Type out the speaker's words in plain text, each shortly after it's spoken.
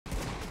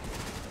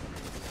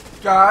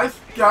Guys,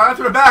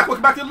 we're back.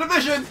 Welcome back to the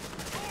Division.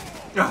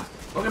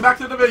 Welcome back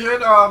to the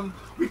Division.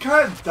 We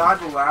kind of died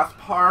the last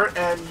part,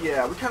 and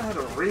yeah, we kind of had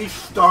to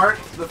restart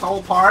this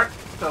whole part.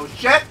 So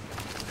shit.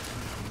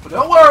 But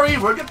don't worry,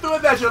 we'll get through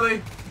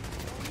eventually.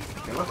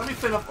 Okay, let me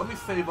save up. Let me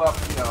save up.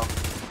 You know,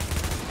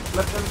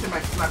 let me save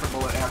my sniper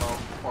bullet ammo,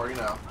 or you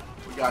know,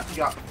 you got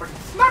freaking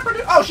sniper.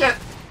 Oh shit!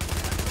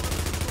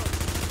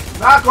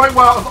 Not going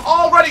well. It's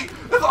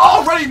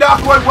already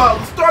not going well.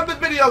 Let's start the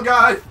video,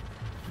 guys.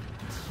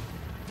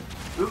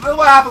 This is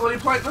what happens when you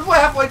play. This is what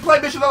happens when you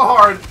play missions on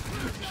hard.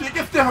 Shit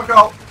gets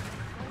difficult.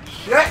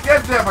 Shit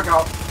gets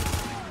difficult.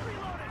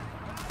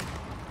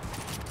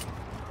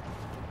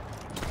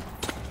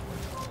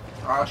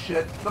 Oh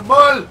shit! The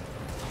bull.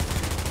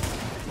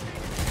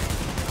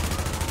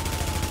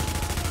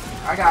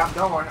 I got him.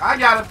 Don't worry. I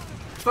got him.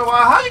 So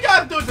how you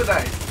guys doing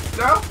today? You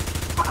know?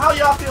 How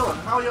y'all feeling?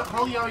 How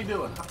y'all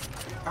doing?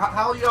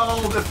 How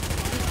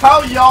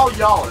y'all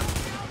yawling?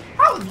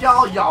 How is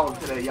y'all yawling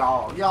today,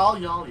 y'all?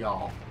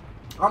 Y'all.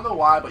 I don't know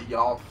why, but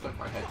y'all stuck in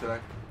my head today.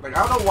 Like,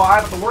 I don't know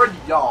why, but the word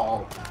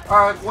y'all.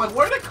 Like,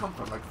 where did it come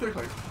from? Like,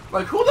 seriously.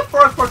 Like, who's the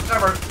first person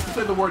ever to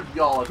say the word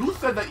y'all? Like, who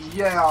said that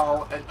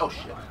yell and, oh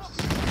shit.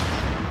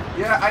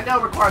 Yeah, I know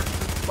it requires,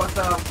 but,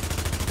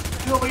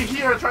 he'll be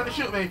here trying to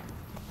shoot me.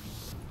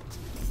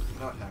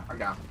 No, I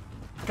got him.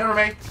 Cover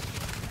me.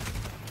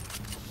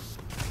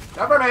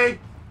 Cover me.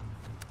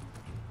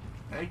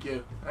 Thank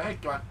you. Hey,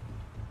 come on.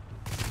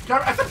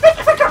 Cover, I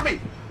said cover me!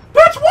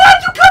 Bitch,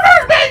 why'd you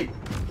cover me?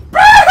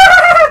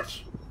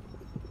 Bitch!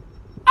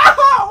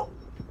 Ow!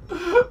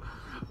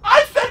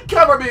 I said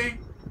cover me,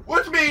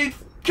 which means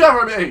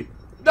cover me,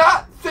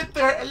 not sit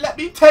there and let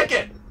me take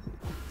it.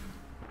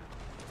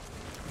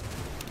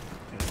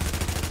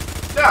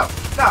 No.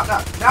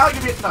 Now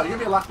you're gonna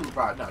be a lot to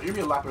revive. No, you're gonna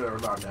be a lot to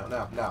revive now.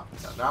 No.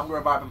 Now I'm gonna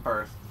revive him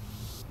first.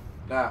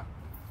 No,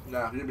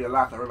 you're gonna be a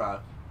lot to revive.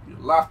 You're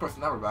the last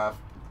person to revive.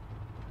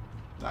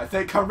 I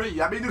say cover me.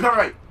 Yeah, me do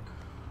cover me.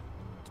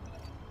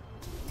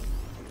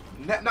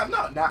 No, I'm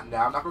not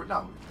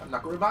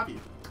gonna revive you.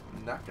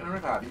 I'm not gonna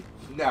revive you.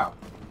 No.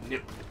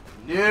 Nope.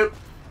 Nope.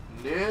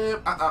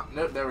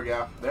 There we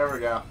go.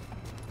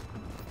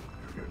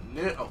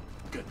 Nope. Oh,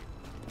 good.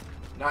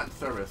 Not in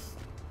service.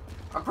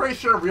 I'm pretty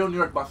sure real New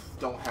York buses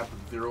don't have the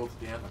zeros at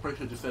the end. I'm pretty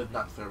sure it just says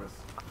not in service.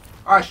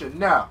 I should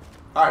know.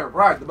 I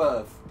ride the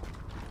bus.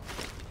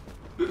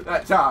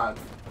 At times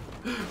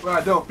when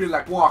I don't feel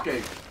like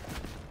walking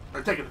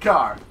or taking the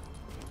car.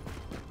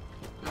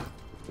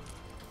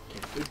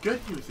 The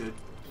good news is,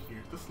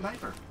 here's the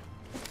sniper.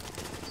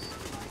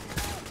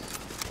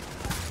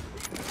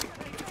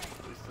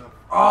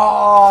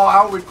 Oh,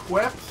 out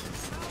equipped?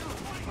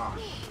 Oh,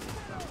 shit.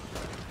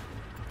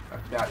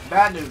 That's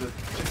bad news is...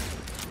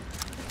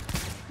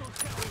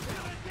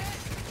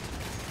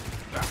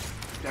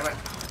 Damn it.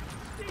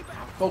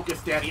 Focus,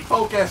 Danny,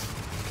 focus!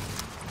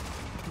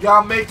 You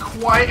gotta make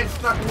Quiet and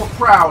Sniper look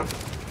proud.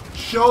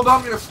 Show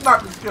them your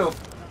sniping skills.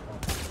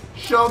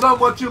 Show them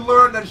what you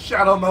learned in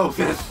Shadow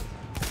Moses.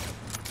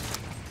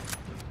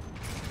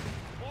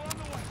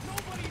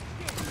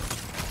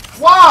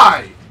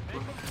 Why?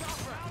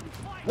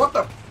 What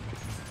the?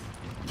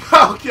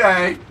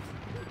 Okay.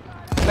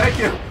 Thank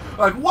you.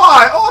 Like,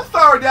 why? Oh, I'm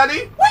sorry,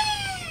 Daddy.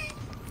 Whee!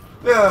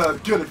 Yeah,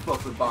 good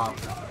explosive bomb.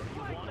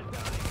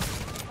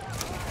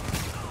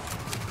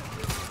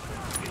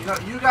 You know,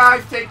 you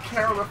guys take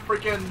care of the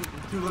freaking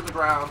dude on the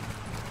ground.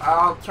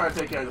 I'll try to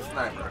take care of the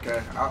sniper,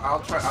 okay?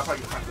 I'll try to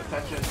get some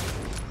attention.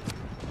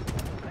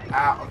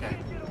 Ow, okay.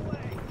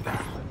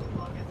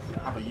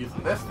 I'll be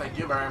using this, thank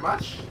you very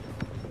much.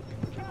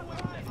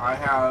 I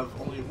have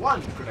only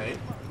one grenade,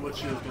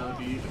 which is going to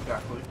be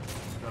exactly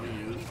going to be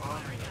used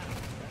on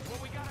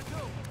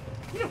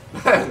you.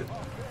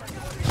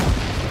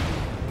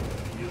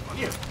 Used on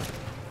you.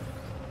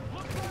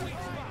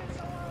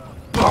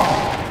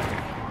 Oh,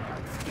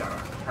 that's gonna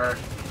hurt.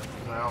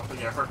 I don't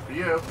think it hurt for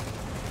you.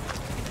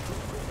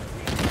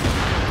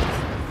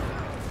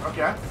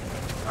 Okay.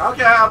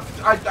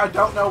 I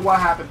don't know what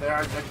happened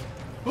there.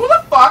 Who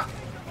the fuck?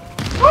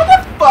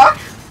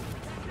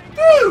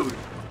 Dude!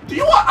 Do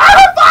you want...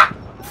 fuck!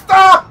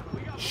 Stop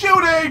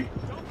shooting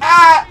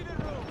at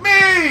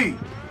me!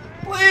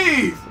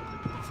 Please!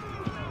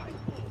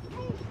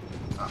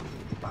 Oh,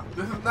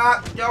 this is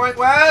not going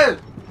well!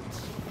 This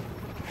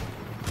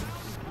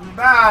is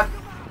bad.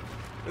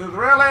 This is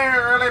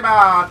really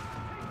bad.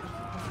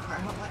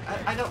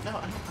 I don't know.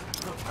 I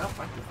don't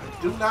like this. I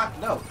do not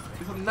know.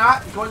 This is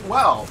not going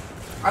well.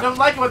 I don't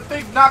like it when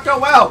things not go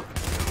well.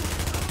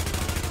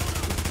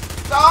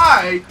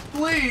 Die!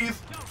 Please!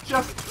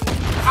 Just...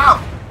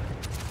 Ow!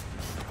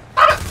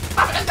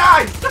 Stop it and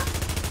die! Just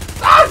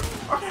die!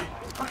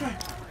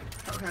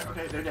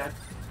 Okay, they're dead.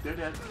 Okay. They're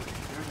dead.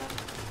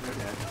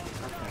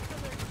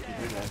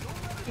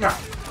 No.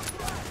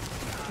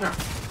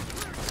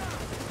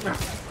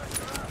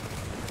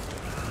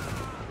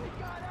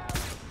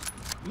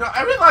 No,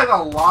 I realize a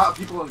lot of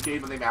people in the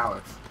game are named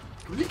Alex.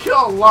 When you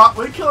kill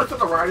like some of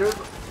the writers,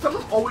 some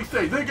of them always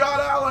say, they got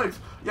Alex!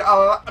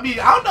 Yeah, I mean,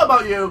 I don't know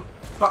about you,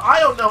 But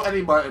I don't know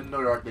anybody in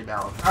New York named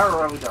Alex. I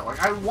really don't.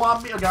 Like, I want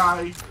to meet a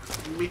guy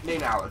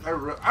named Alex. I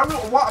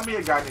really want to meet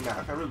a guy named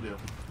Alex. I really do.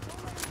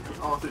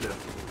 I honestly do.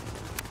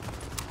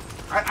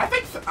 I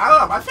think, I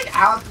don't know, I think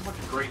Alex is like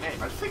a great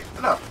name. I think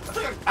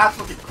Alex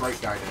is like a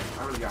great guy name.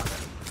 I really got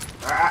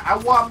that. I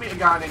want to meet a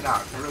guy named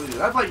Alex. I really do.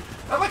 That's like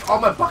on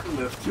my bucket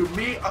list to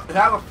meet,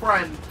 have a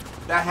friend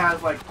that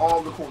has like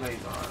all the cool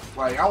names on it.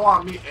 Like I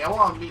want to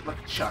meet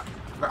like Chuck.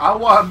 Like, I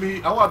want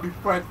to be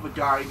friends with a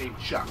guy named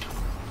Chuck.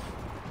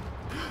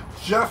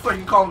 Just so I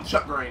can call him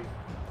Chuck Green.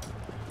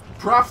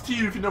 Props to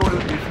you if you know what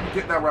it is. If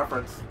you get that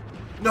reference.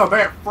 No,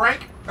 man,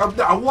 Frank.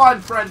 I want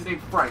a friend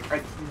named Frank.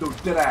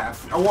 Dead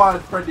ass. I want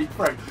a friend named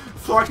Frank.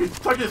 So I can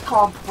just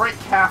call him Frank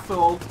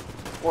Castle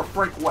or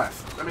Frank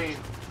West. I mean,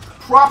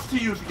 props to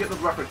you to get those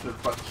references,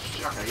 but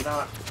okay, you know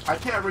what? I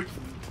can't reach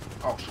him.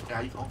 Oh shit,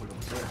 yeah, he's over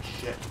there.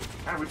 Shit.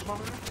 Can I reach him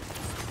over there?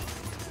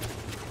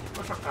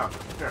 Oh,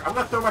 here, I'm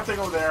gonna throw my thing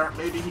over there.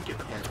 Maybe he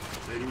gets a hint.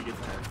 Maybe he gets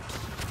a hint.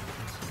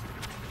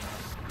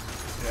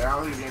 Yeah, I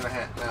don't think he's getting a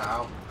hint. No, I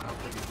don't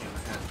think he's getting a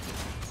hint.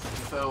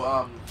 So,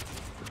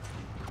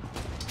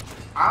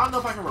 I don't know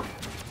if I can remove him.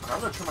 I'm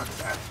gonna try my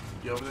best.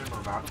 Get over there and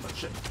revive him, but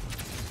shit.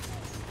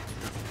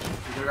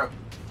 Here we go.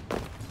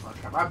 I'll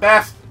try my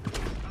best.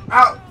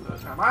 Out! I'll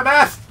try my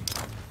best!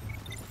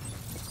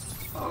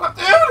 Oh,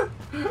 dude!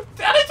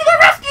 Daddy to the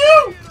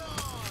rescue!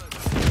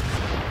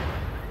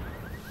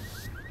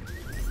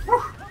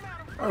 Whew.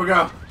 There we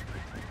go.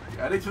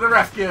 Daddy to the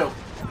rescue.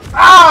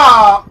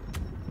 Ah!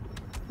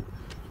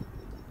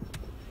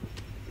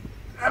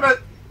 Damn it!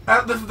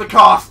 This is the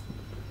cost.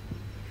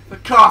 The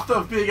cost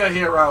of being a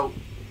hero.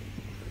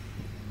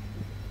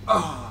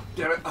 Oh,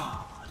 damn it.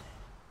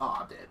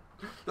 Oh, damn.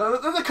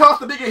 This is the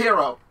cost of being a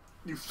hero.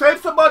 You save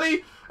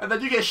somebody, and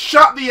then you get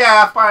shot in the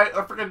ass by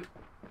a freaking...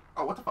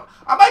 Oh, what the fuck?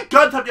 My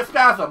gun's having a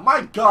spasm.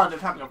 My gun is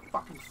having a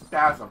fucking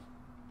spasm.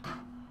 Okay,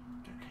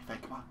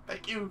 thank you, Mom.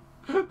 Thank you.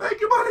 Thank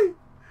you, buddy.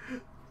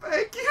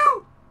 Thank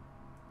you.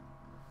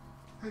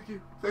 Thank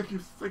you. Thank you.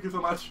 Thank you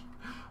so much.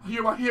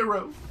 You're my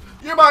hero.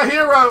 You're my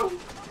hero.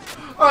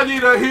 I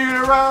need a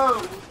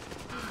hero.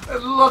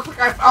 It looks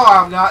like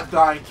I'm not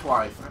dying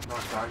twice. I'm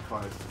not dying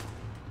twice.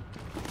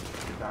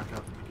 Get back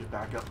up. Let me get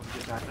back up. Let me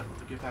get back up. Let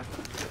me get back up.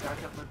 Let me get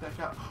back up. Let me get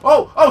back up.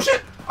 Oh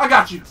shit! I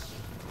got you.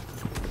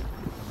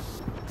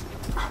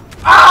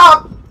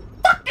 Ah!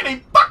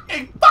 Fucking fuck,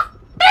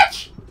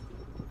 bitch!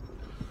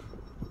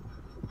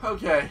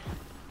 Okay.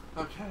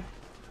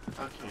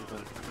 But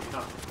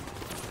no.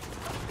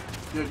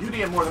 Dude, you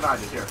need it more than I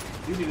do. Here,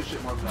 you need this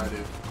shit more than I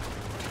do.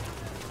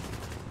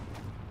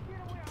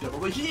 Double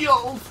the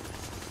heals.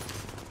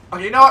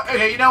 Okay, you know what?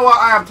 Okay, you know what?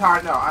 I am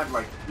tired now. I'm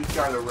like, these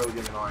guys are really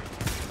getting annoying.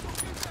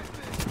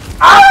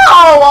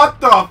 Ow! What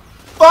the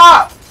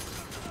fuck?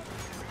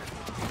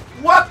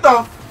 What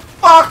the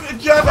fuck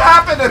just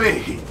happened to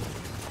me?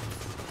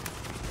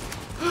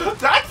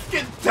 Did I just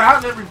get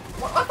down every...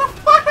 What the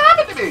fuck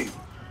happened to me?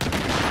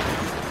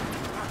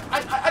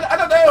 I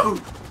don't know.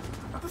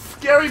 That's the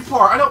scary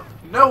part. I don't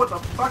know what the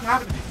fuck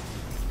happened to me.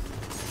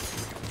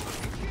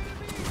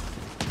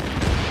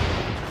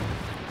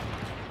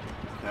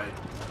 Okay.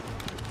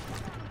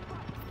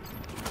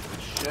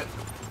 Shit.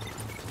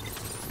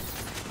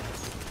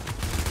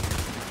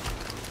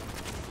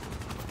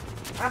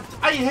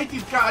 I hate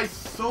these guys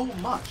so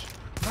much.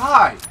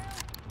 Die.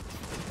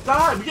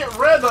 Die. We get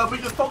rid of them. We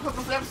just focus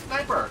on the damn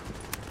sniper.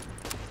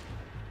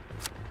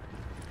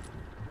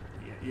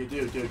 Yeah, you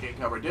do, dude. Get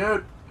covered,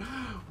 dude.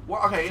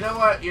 Well, okay, you know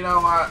what?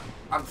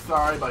 I'm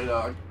sorry, but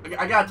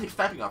I gotta take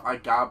sniping off. I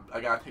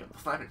gotta take the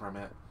sniping for a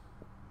minute.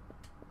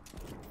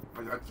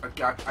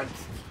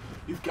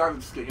 These guys are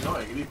just getting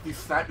annoying.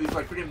 These like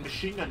freaking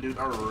machine gun dudes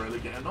are really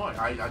getting annoying.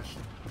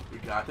 We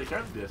gotta take care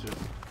of these bitches.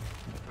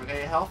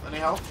 Any health? Any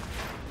health?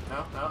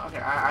 No? No? Okay,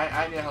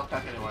 I need a health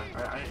pack anyway.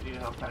 I need a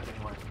health pack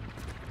anyway.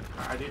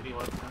 I didn't need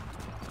one.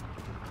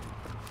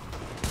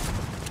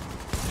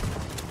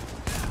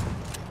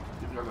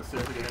 These guys are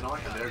seriously getting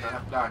annoying and they're gonna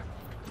have to die.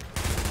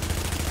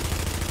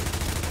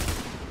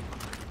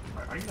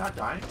 Are you not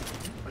dying?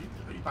 Are you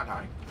not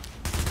dying?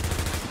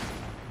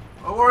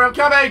 Don't worry, I'm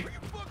coming!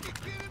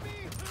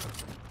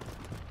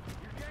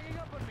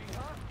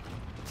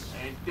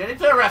 And get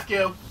into the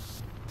rescue!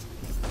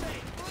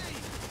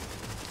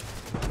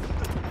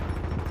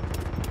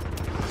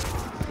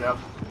 Yep.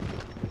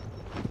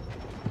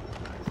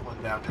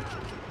 One down.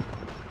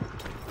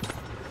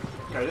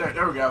 Okay,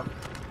 there we go.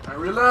 I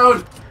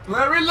reload!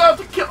 I reload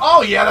to kill.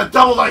 Oh yeah,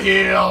 double the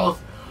heals!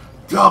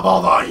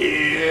 Double the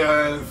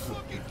heals!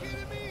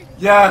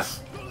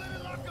 Yes!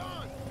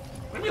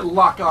 Let me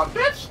lock on,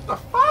 bitch! The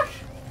fuck?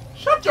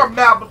 Shut your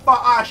mouth before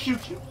I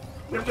shoot you.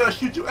 I'm gonna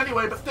shoot you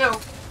anyway, but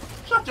still.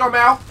 Shut your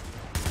mouth.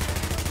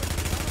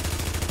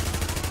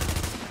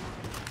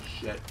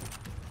 Shit.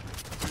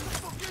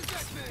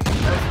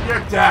 It's your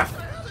death.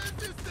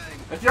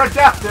 It's your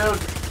death, dude.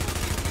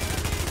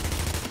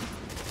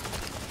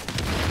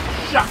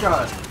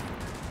 Shotgun.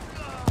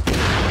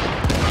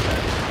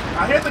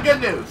 Now here's the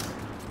good news.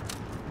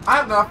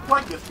 I'm gonna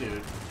flank this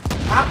dude.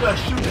 I'm gonna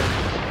shoot him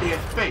in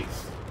his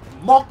face.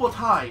 Multiple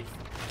times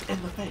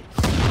in the face.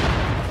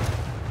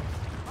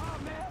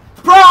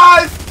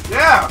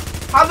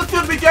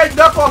 be getting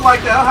up on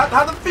like that?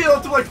 How's it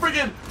feel to like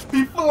freaking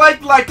be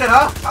flanked like that,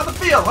 huh? How's it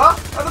feel, huh?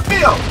 How's it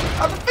feel?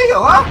 How's it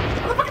feel, huh?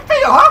 How's it fucking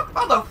feel, huh?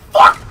 How the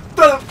fuck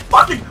does it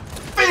fucking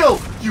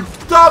feel, you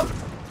dumb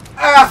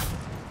ass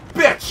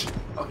bitch?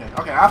 Okay,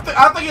 okay,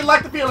 I think he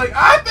liked the feeling.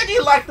 I think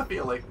he liked the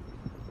feeling.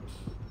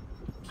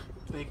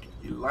 I think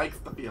he likes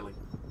the feeling.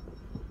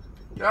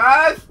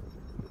 Guys!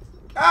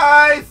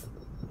 Guys!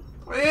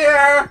 We're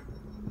here!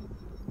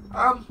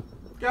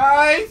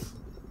 Guys!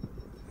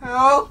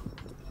 Help!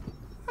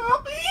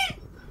 Help me!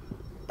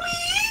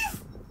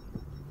 Please!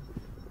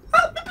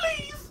 Help me,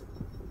 please!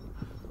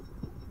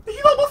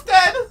 He's almost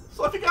dead!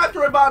 So if you guys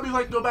can remind me,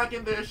 like, go back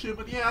in there and shoot,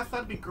 but yes,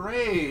 that'd be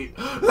great.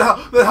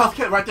 The health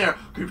kit right there.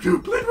 Dude,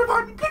 please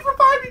revive me,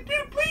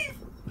 dude, please!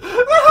 The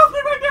health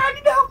kit right there, I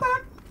need the health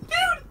back!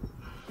 Dude!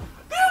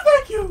 Dude,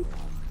 thank you!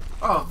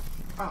 Oh,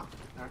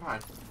 never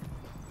mind.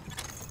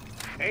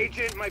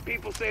 Agent, my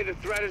people say the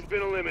threat has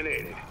been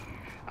eliminated.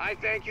 I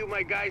thank you,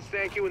 my guys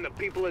thank you, and the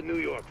people of New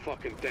York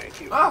fucking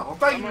thank you. Oh, well,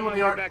 thank you, I'm on New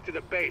York. back to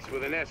the base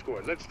with an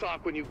escort. Let's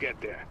talk when you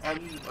get there. And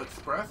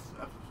Express?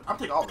 I'll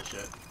take all the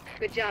shit.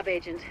 Good job,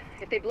 Agent.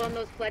 If they'd blown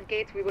those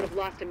floodgates, we would have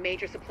lost a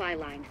major supply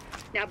line.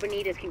 Now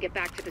Benitez can get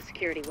back to the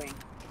security wing.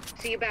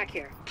 See you back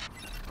here.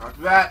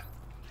 After that,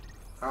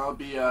 I'll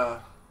be, Boss,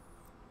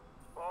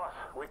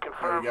 we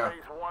confirmed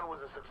phase 1 was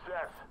a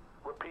success.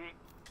 Repeat.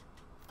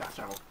 That's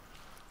terrible.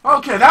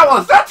 Okay,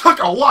 that took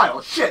a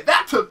while. Shit,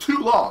 that took too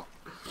long.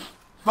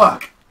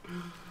 Fuck.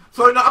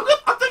 So now I'm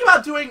thinking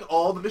about doing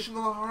all the missions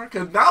on the hard,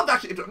 because now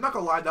that's actually, I'm not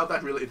gonna lie, now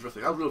that's really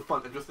interesting. That was really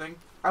fun, interesting.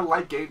 I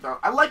like games.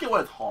 I like it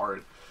when it's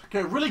hard. Okay,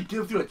 it really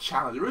gives you a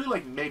challenge. It really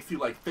like makes you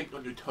like think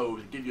on your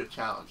toes and give you a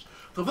challenge.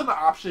 So if there's an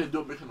option to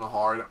do a mission on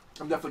hard,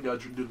 I'm definitely gonna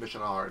do the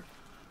mission on hard.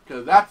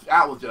 Because that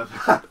was just,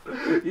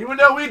 even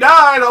though we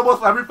died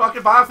almost every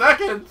fucking 5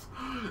 seconds,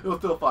 it was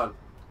still fun.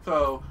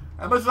 So,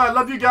 as much as I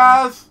love you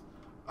guys,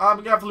 I'm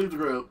gonna have to leave the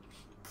group.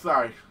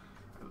 Sorry.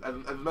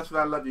 As much as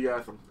I love you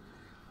guys,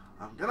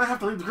 I'm gonna have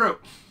to leave the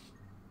group.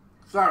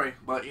 Sorry,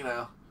 but you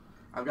know,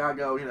 I've gotta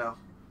go, you know,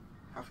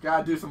 I've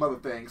gotta do some other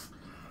things.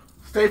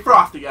 Stay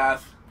frosty,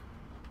 guys.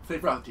 Stay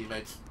frosty,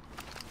 teammates.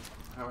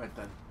 Alright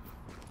then.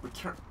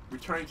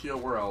 Returning to your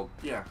world.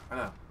 Yeah, I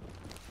know.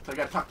 So I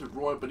gotta talk to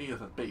Roy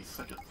Benitez at base.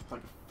 Such a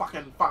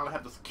fucking finally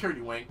have the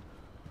security wing.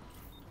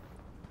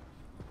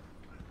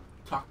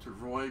 Talk to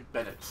Roy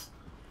Bennett.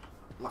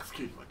 Lock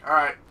security wing.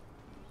 Alright.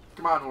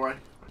 Come on, Roy.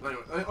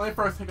 Let me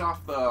first take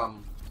off the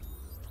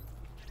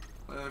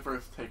let me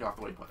first take off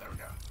the waypoint. There we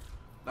go.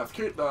 Now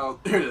security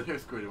here it is,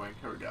 here's security wing.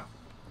 Here we go.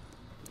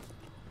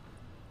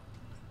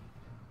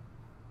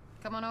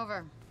 Come on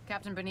over.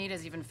 Captain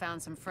Benitez even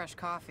found some fresh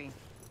coffee.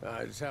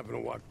 I just happened to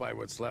walk by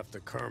what's left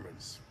of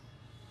Kerman's.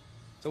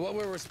 So what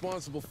we're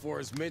responsible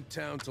for is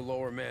Midtown to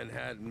Lower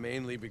Manhattan,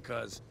 mainly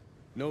because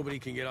nobody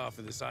can get off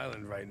of this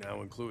island right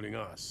now, including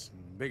us.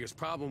 The biggest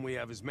problem we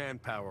have is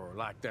manpower, or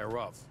lack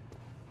thereof.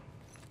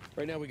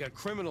 Right now we got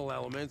criminal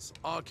elements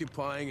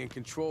occupying and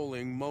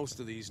controlling most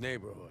of these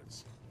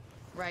neighborhoods.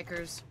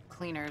 Rikers,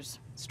 cleaners,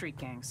 street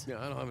gangs. Yeah,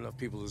 I don't have enough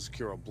people to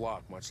secure a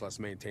block, much less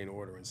maintain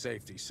order and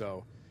safety,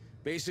 so...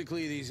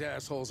 basically, these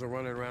assholes are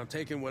running around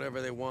taking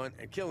whatever they want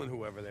and killing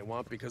whoever they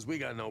want because we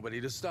got nobody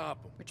to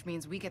stop them. Which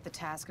means we get the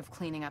task of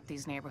cleaning up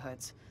these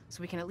neighborhoods, so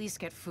we can at least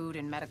get food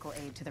and medical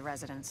aid to the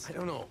residents. I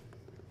don't know.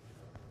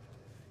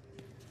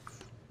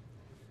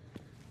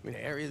 I mean,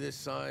 an area this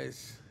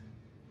size,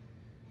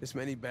 this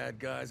many bad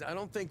guys, I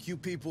don't think you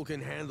people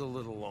can handle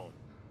it alone.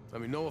 I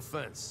mean, no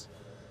offense.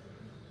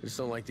 I just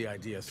don't like the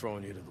idea of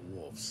throwing you to the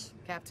wolves.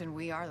 Captain,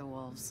 we are the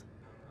wolves.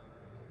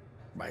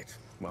 Right.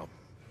 Well,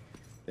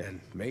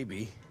 then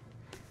maybe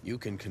you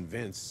can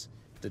convince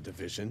the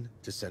Division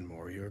to send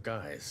more of your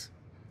guys.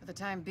 For the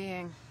time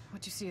being,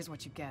 what you see is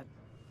what you get.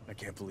 I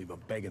can't believe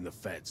I'm begging the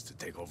feds to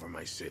take over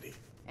my city.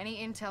 Any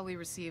intel we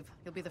receive,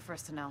 you'll be the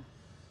first to know.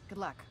 Good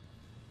luck.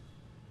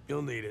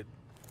 You'll need it.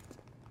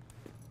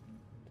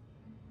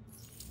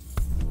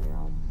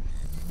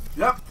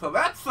 Yep, so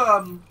that's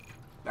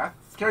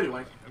security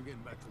wing. I'm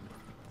getting back to work.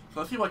 So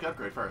let's see what I can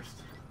upgrade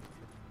first.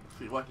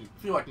 See what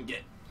I can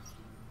get.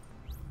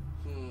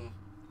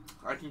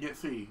 I can get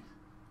C.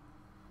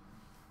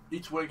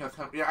 Each wing has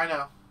 10. Yeah, I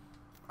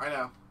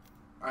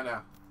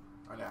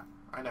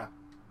know.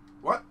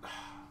 What?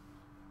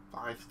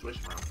 5 switch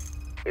rounds.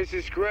 This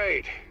is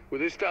great.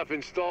 With this stuff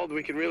installed,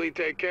 we can really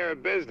take care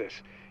of business.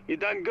 You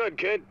done good,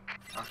 kid.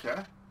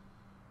 Okay.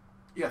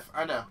 Yes,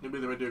 I know. Maybe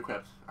the radio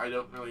equipped. I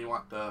don't really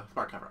want the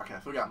smart cover. Okay,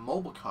 so we got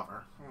mobile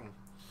cover.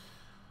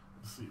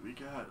 Let's see, we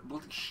got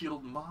bullet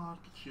shield mod,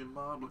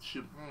 bullet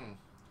shield.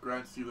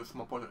 Grants you the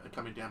small portion of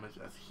incoming damage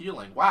as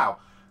healing. Wow.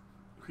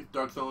 Increase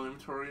dark zone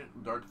inventory,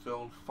 dark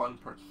zone fund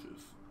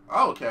purchases.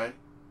 Oh, okay.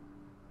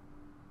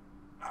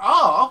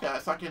 Oh, okay.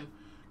 So I can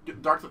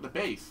get darks at the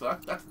base. So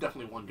that's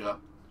definitely one good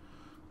up.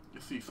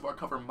 You see, smart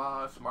cover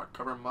mod,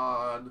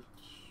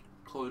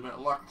 clothing vendor,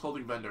 unlock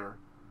clothing vendor.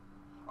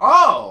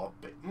 Oh,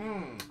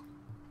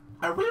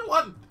 I don't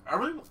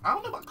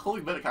know about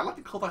clothing vendor. I like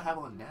the clothes I have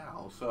on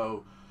now.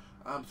 So,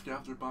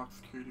 scavenger box,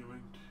 security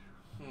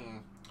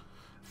wing.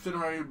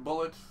 Incinerary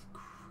bullets,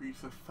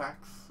 increase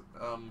effects.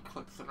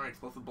 Clip center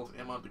explosive bullets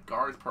ammo to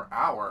guards per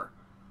hour.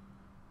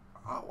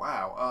 Oh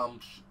wow.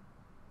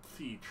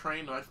 See,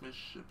 train rifleman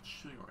ship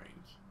shooting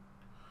range.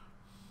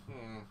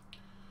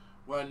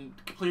 When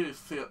completed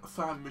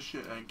side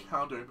mission and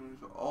encounter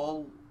moves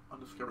all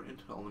undiscovered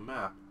intel on the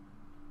map.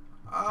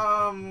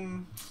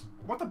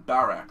 What the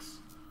barracks?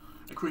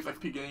 Increase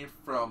XP gain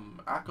from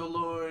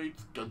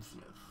Acolytes,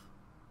 Gunsmith.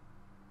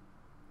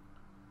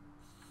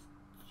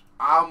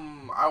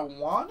 I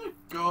wanna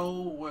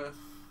go with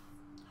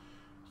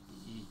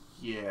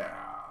yeah.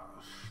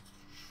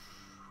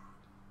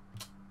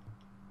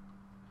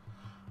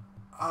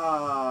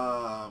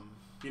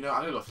 You know,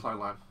 I'm gonna go Spy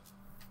Line.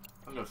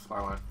 I'm gonna Spy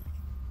Line.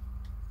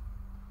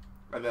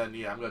 And then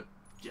yeah, I'm gonna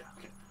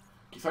okay.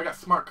 So I got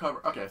smart cover.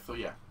 Okay, so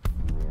yeah.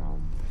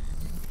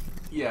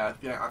 Yeah,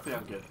 I think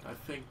I'm good. I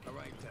think.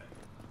 Alright then.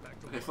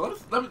 Okay, so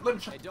let me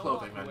check the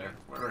clothing vendor.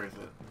 Where is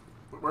it?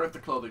 Where's the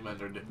clothing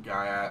vendor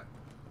guy at?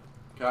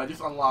 Okay, I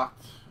just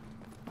unlocked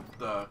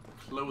the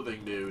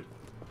clothing dude.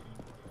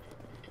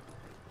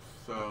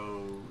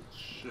 So it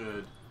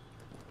should.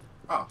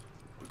 Oh,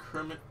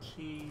 recruitment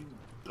team,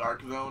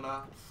 Dark Zone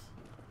ops.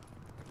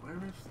 Where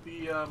is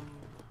the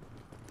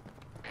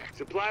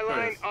Supply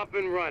line up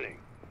and running.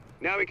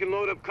 Now we can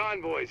load up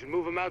convoys and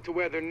move them out to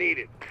where they're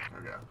needed.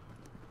 There we go.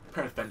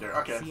 Parent vendor.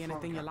 Okay. See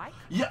anything you like?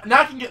 Yeah.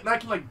 Now I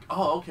can like.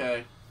 Oh,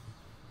 okay.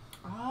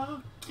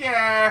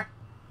 Okay.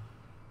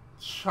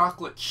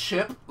 Chocolate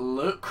chip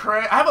loot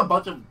crate. I have a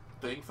bunch of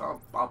things.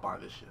 I'll buy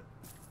this shit.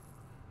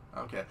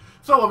 Okay.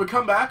 So when we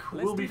come back,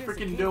 we'll be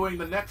freaking doing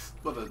the next.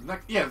 Well,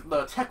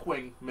 the tech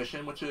wing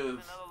mission, which is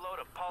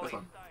this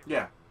one.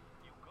 Yeah.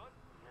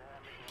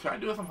 Can I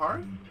do this on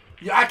hard?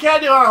 Yeah, I can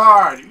do it on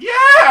hard.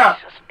 Yeah.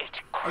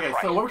 Okay,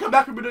 so when we come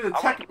back, we're gonna do the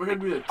tech. We're gonna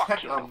do the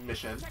tech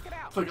mission.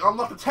 So we can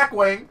unlock the tech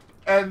wing,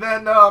 and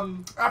then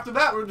after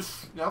that, we're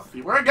just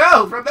see where it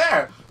goes from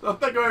there. So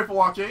thank you very much for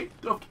watching.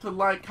 Don't forget to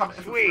like, comment,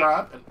 and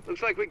subscribe. And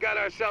looks like we got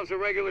ourselves a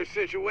regular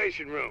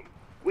situation room.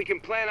 We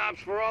can plan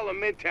ops for all of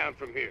Midtown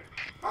from here.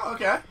 Oh,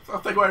 okay. So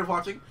thank you very much for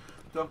watching.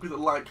 Don't forget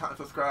to like, comment,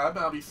 subscribe,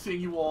 and I'll be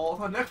seeing you all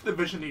on the next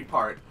Division E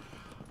part.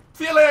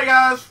 See you later,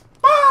 guys.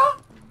 Bye.